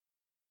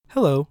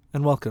Hello,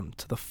 and welcome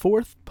to the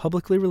fourth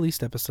publicly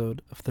released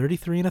episode of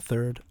 33 and a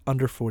Third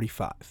Under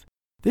 45.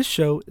 This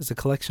show is a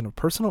collection of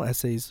personal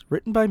essays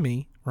written by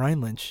me,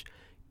 Ryan Lynch,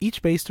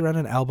 each based around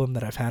an album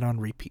that I've had on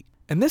repeat.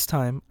 And this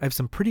time, I have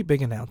some pretty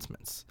big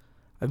announcements.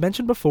 I've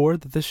mentioned before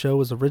that this show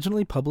was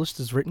originally published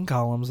as written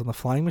columns on the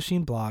Flying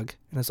Machine blog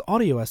and as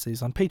audio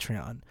essays on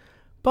Patreon.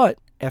 But,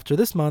 after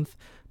this month,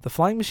 the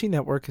Flying Machine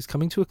Network is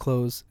coming to a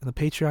close, and the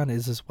Patreon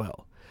is as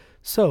well.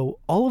 So,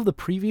 all of the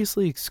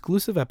previously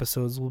exclusive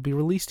episodes will be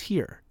released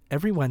here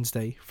every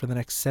Wednesday for the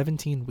next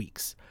 17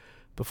 weeks,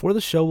 before the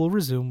show will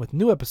resume with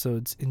new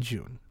episodes in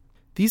June.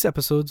 These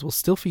episodes will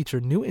still feature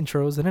new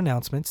intros and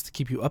announcements to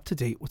keep you up to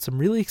date with some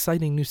really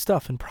exciting new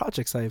stuff and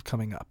projects I have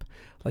coming up,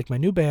 like my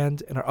new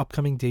band and our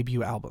upcoming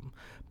debut album,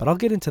 but I'll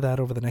get into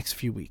that over the next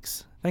few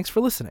weeks. Thanks for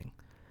listening.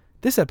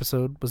 This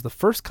episode was the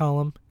first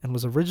column and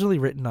was originally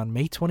written on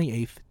May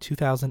 28th,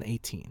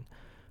 2018.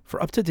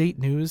 For up-to-date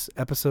news,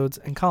 episodes,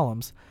 and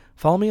columns,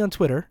 follow me on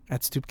Twitter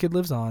at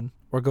StoopKidLivesOn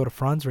or go to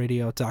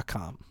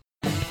franzradio.com.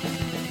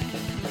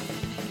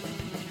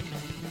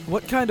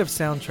 What kind of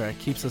soundtrack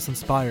keeps us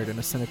inspired in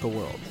a cynical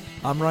world?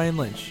 I'm Ryan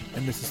Lynch,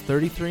 and this is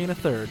 33 and a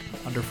Third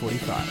Under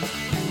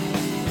 45.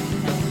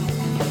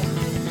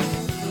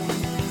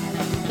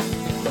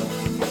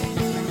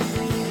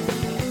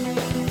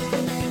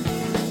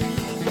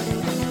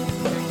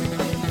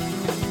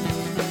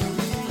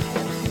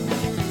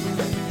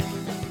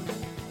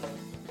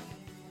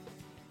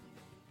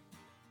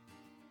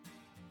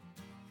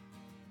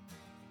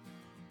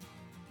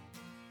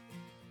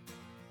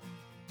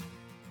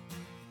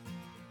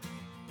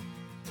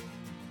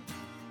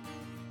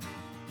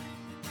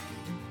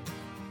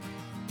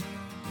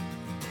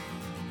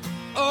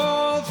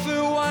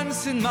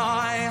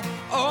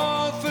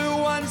 All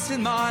for once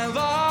in my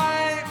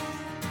life,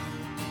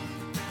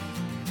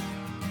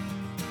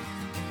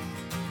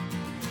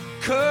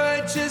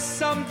 could just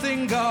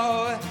something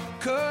go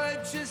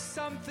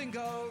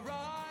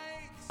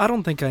right? I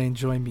don't think I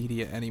enjoy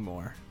media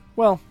anymore.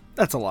 Well,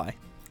 that's a lie.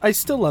 I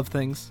still love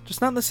things,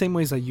 just not in the same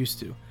ways I used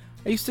to.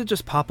 I used to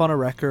just pop on a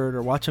record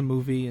or watch a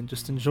movie and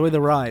just enjoy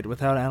the ride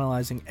without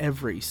analyzing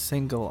every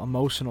single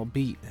emotional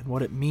beat and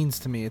what it means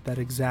to me at that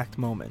exact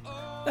moment.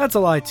 That's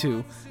a lie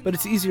too, but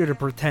it's easier to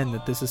pretend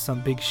that this is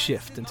some big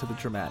shift into the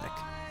dramatic.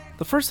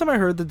 The first time I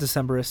heard the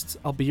Decemberists'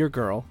 I'll Be Your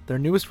Girl, their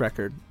newest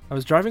record, I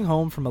was driving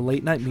home from a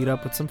late night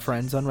meetup with some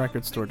friends on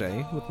Record Store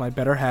Day, with my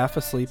better half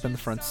asleep in the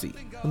front seat.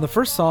 When the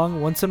first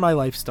song, Once in My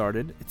Life,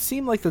 started, it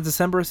seemed like the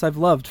Decemberists I've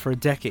loved for a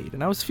decade,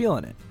 and I was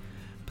feeling it.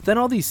 But then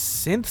all these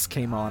synths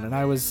came on, and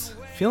I was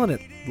feeling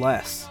it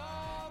less.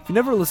 If you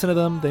never listen to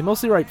them, they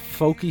mostly write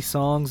folky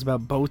songs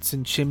about boats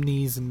and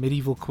chimneys and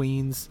medieval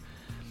queens.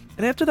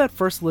 And after that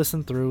first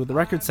listen through, the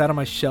record sat on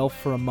my shelf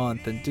for a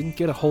month and didn't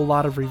get a whole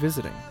lot of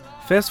revisiting.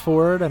 Fast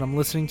forward, and I'm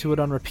listening to it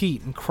on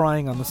repeat and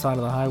crying on the side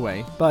of the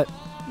highway, but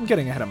I'm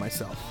getting ahead of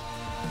myself.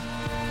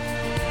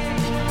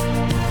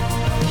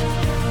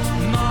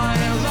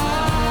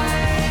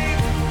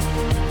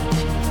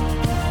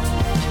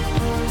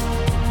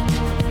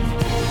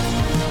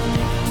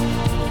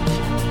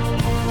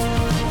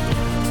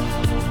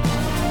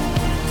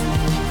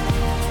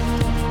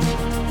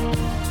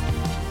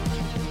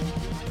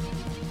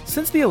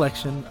 Since the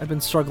election, I've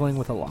been struggling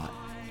with a lot.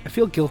 I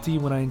feel guilty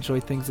when I enjoy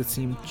things that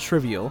seem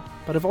trivial,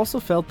 but I've also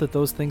felt that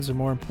those things are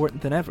more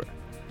important than ever.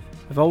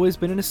 I've always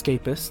been an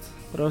escapist,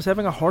 but I was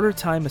having a harder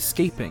time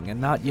escaping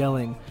and not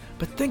yelling,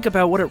 "But think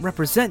about what it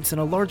represents in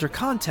a larger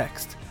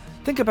context.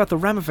 Think about the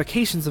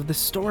ramifications of this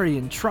story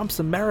in Trump's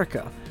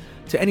America,"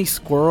 to any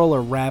squirrel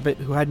or rabbit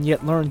who hadn't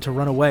yet learned to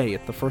run away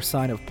at the first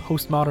sign of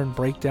postmodern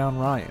breakdown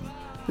Ryan.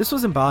 This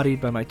was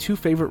embodied by my two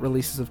favorite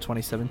releases of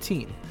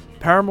 2017,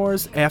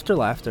 Paramore's After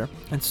Laughter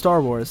and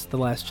Star Wars The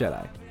Last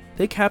Jedi.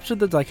 They captured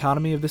the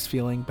dichotomy of this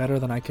feeling better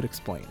than I could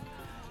explain.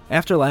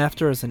 After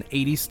Laughter is an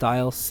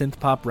 80s-style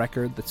synth-pop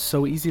record that's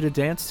so easy to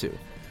dance to,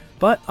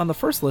 but on the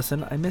first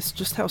listen, I missed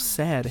just how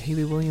sad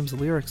Hayley Williams'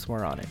 lyrics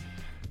were on it.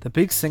 The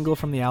big single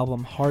from the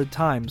album, Hard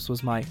Times,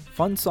 was my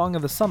fun song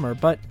of the summer,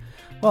 but,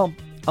 well,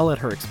 I'll let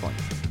her explain.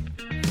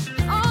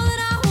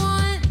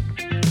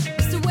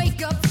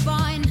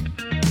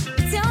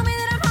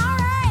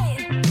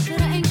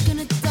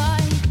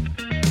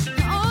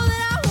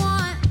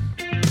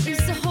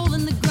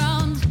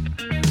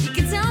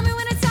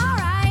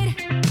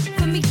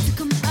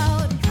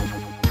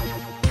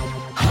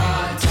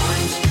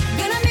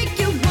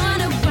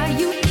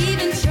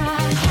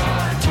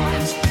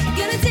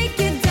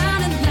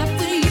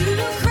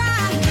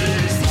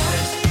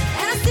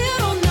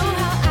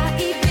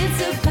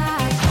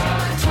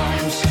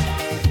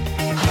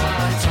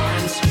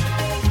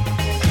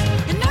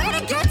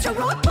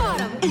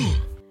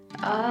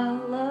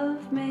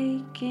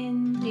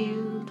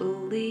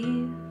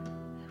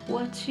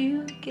 What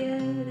you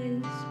get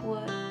is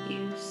what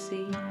you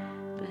see,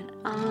 but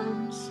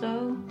I'm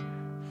so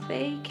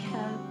fake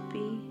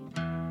happy.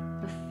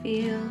 I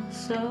feel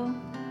so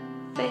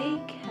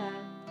fake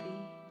happy.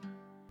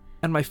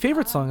 And my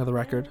favorite song of the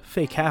record,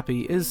 Fake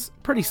Happy, is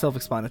pretty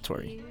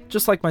self-explanatory.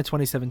 Just like my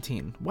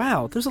 2017.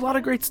 Wow, there's a lot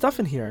of great stuff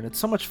in here and it's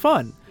so much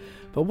fun.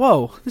 But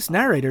whoa, this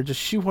narrator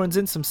just shoehorns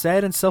in some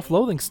sad and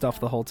self-loathing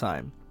stuff the whole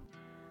time.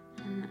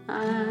 And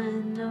I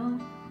know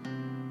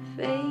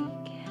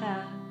fake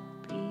happy.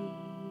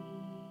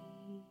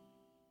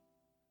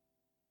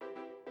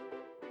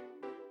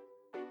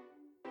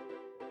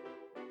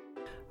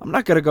 I'm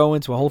not going to go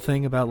into a whole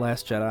thing about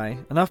Last Jedi.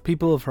 Enough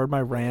people have heard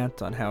my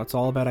rant on how it's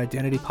all about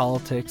identity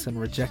politics and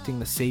rejecting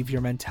the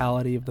savior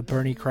mentality of the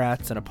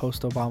Bernie-crats in a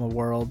post-Obama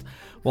world,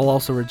 while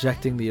also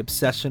rejecting the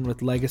obsession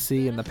with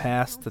legacy and the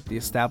past that the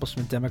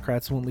establishment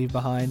Democrats won't leave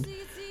behind.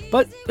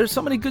 But there's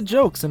so many good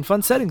jokes and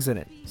fun settings in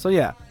it. So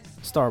yeah,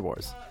 Star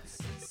Wars.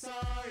 Sorry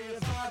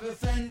about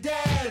offended.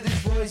 This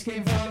voice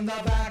came from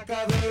the back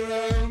of the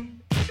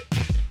room.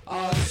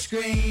 All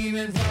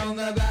screaming from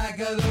the back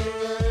of the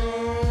room.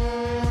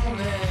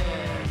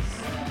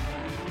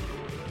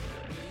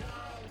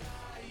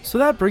 So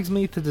that brings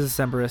me to the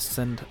Decemberists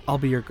and I'll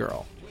Be Your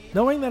Girl.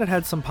 Knowing that it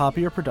had some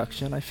poppier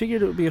production, I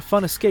figured it would be a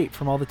fun escape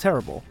from all the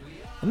terrible.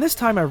 And this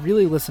time I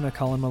really listened to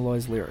Colin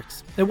Meloy's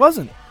lyrics. It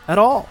wasn't, at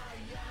all.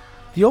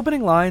 The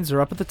opening lines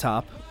are up at the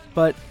top,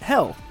 but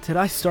hell, did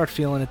I start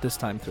feeling it this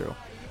time through.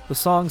 The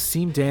songs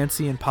seem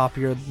dancey and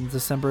poppier than the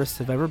Decemberists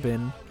have ever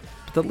been,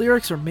 but the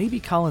lyrics are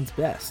maybe Colin's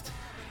best.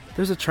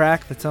 There's a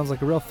track that sounds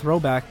like a real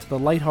throwback to the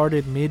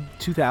lighthearted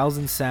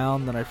mid-2000s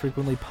sound that I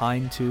frequently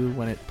pined to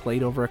when it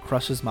played over a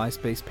crush's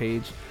MySpace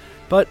page,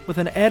 but with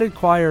an added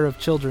choir of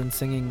children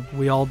singing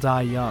We All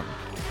Die Young.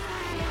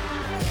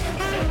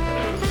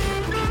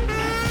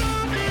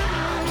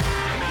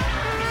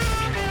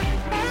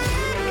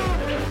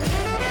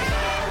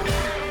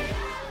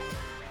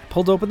 I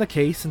pulled open the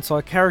case and saw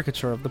a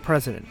caricature of the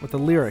president with a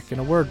lyric in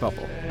a word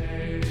bubble.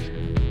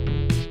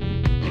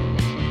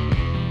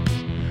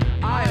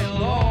 I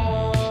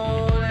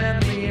alone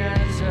am the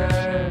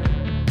answer.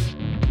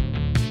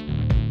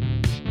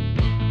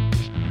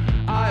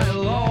 I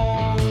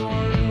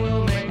alone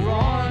will make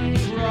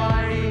wrongs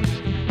right.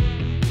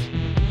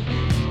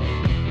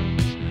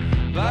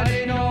 But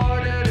in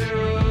order to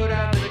root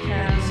out the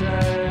cancer,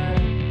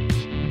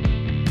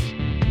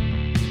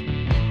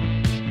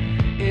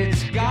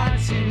 it's got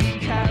to be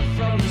kept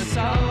from the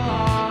sunlight.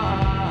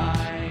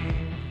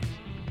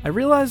 I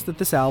realized that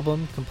this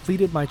album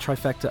completed my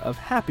trifecta of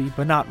happy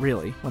but not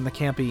really when the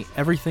campy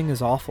Everything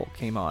Is Awful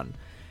came on.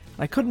 And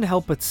I couldn't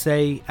help but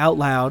say out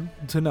loud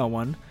to no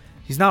one,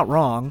 he's not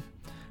wrong,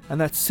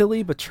 and that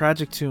silly but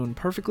tragic tune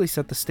perfectly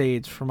set the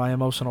stage for my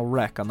emotional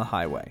wreck on the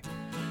highway.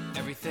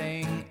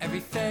 Everything,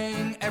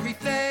 everything,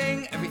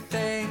 everything,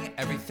 everything,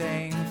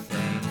 everything,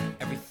 thing,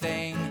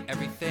 everything,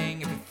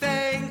 everything,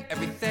 everything,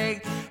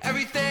 everything,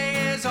 everything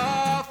is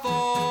awful.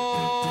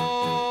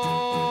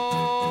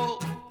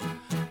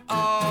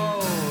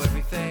 Oh,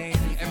 everything,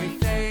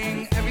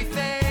 everything,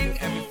 everything,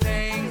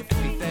 everything,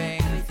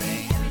 everything,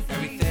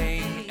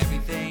 everything, everything,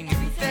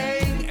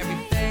 everything,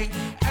 everything,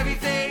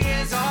 everything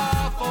is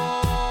awful.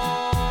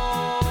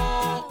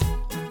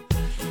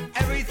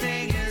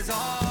 Everything is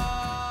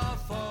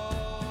awful.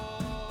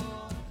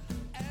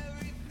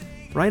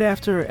 Right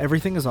after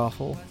Everything Is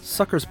Awful,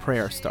 Sucker's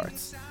Prayer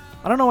starts.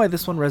 I don't know why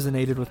this one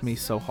resonated with me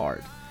so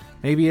hard.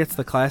 Maybe it's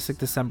the classic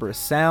Decemberist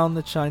sound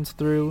that shines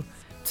through.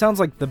 It sounds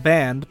like the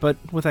band, but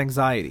with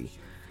anxiety.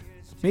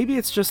 Maybe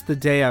it's just the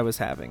day I was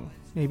having.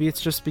 Maybe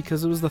it's just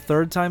because it was the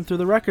third time through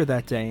the record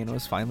that day and it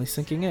was finally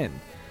sinking in.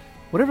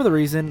 Whatever the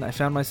reason, I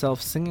found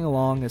myself singing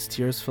along as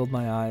tears filled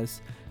my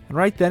eyes. And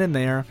right then and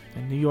there,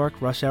 in New York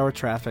rush hour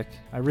traffic,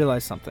 I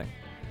realized something.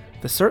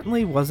 This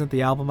certainly wasn't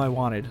the album I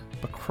wanted,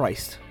 but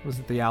Christ, was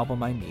it the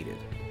album I needed.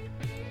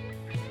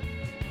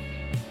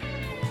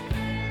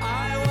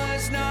 I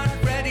was not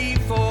ready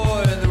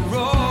for the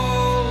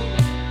role.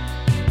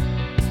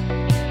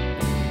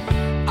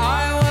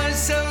 I was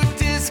so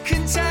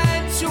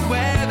discontent to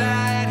wear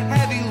that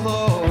heavy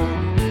load.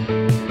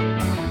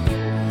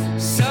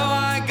 So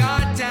I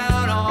got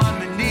down on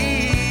my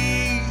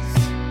knees,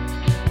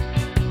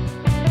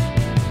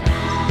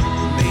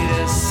 made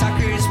a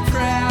sucker's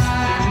prayer,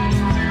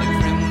 like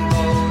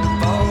Rimbaud to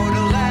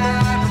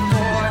Baudelaire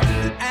before.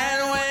 And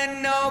when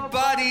no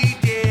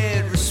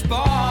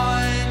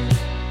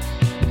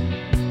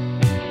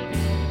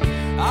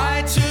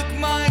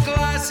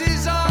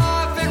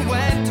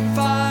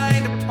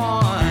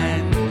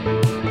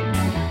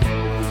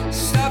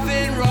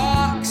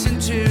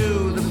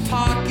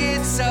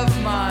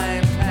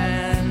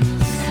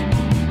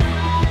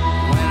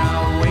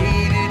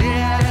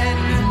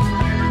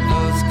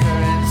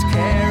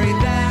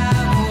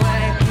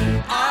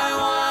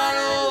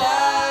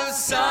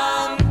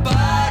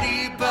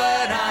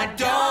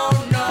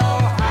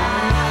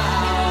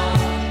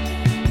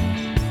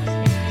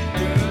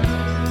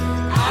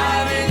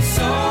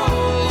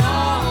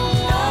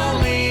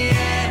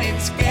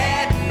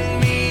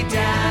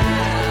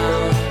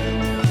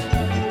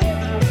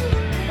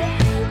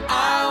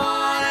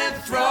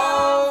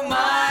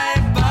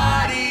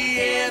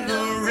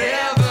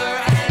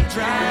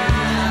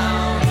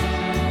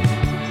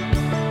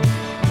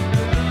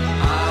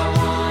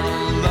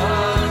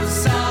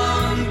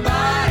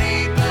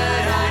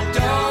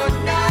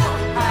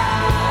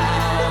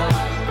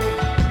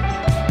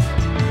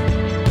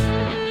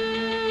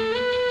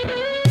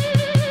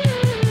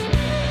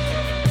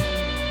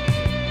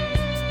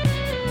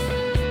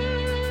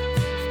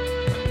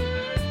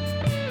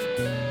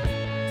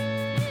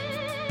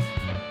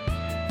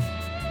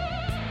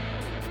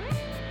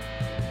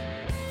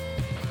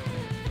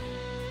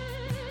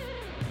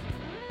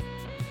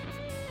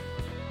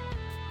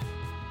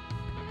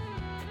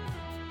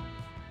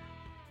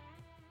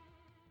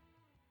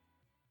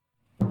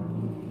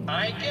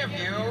I give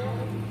you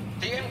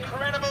the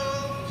Incredible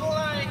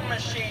Flying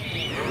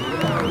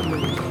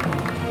Machine.